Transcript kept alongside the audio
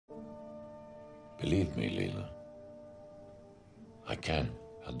Believe me, Leela, I can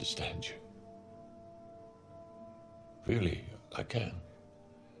understand you. Really, I can.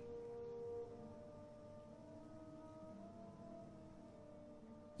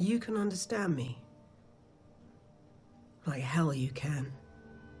 You can understand me. Like hell you can.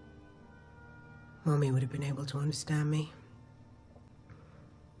 Mommy would have been able to understand me.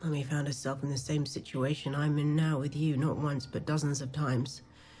 Mommy found herself in the same situation I'm in now with you, not once, but dozens of times.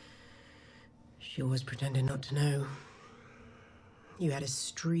 She always pretended not to know. You had a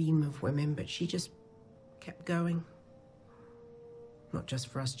stream of women, but she just kept going. Not just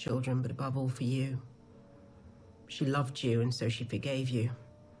for us children, but above all for you. She loved you, and so she forgave you.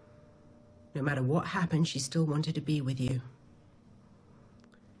 No matter what happened, she still wanted to be with you.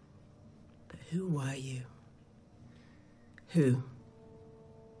 But who were you? Who?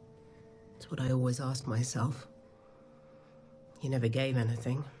 That's what I always asked myself. You never gave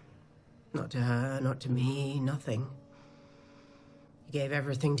anything. Not to her, not to me, nothing. You gave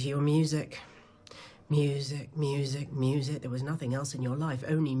everything to your music. Music, music, music. There was nothing else in your life,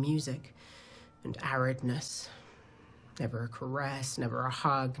 only music. And aridness. Never a caress, never a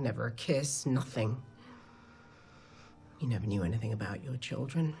hug, never a kiss, nothing. You never knew anything about your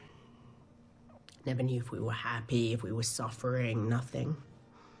children. Never knew if we were happy, if we were suffering, nothing.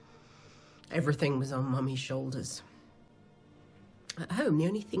 Everything was on Mummy's shoulders. At home, the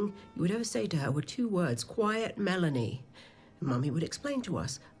only thing you would ever say to her were two words, quiet Melanie. And Mummy would explain to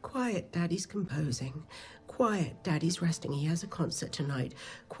us, quiet, Daddy's composing. Quiet, Daddy's resting, he has a concert tonight.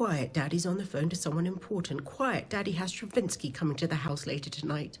 Quiet, Daddy's on the phone to someone important. Quiet, Daddy has Stravinsky coming to the house later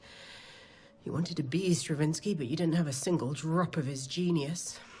tonight. You wanted to be Stravinsky, but you didn't have a single drop of his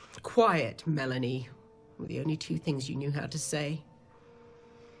genius. Quiet, Melanie, were the only two things you knew how to say.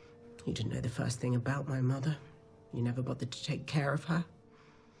 You didn't know the first thing about my mother. You never bothered to take care of her.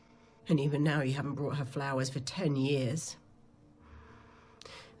 And even now you haven't brought her flowers for 10 years.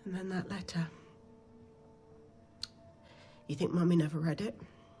 And then that letter. You think Mummy never read it?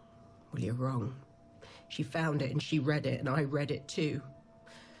 Well, you're wrong. She found it and she read it, and I read it too.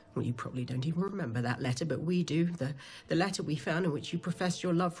 Well, you probably don't even remember that letter, but we do. The letter we found in which you professed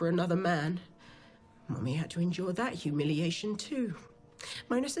your love for another man. Mummy had to endure that humiliation too.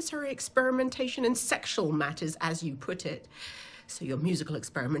 My necessary experimentation in sexual matters, as you put it. So your musical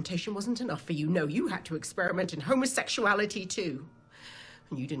experimentation wasn't enough for you. No, you had to experiment in homosexuality too.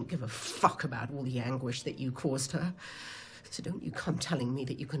 And you didn't give a fuck about all the anguish that you caused her. So don't you come telling me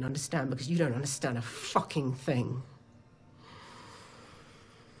that you can understand, because you don't understand a fucking thing.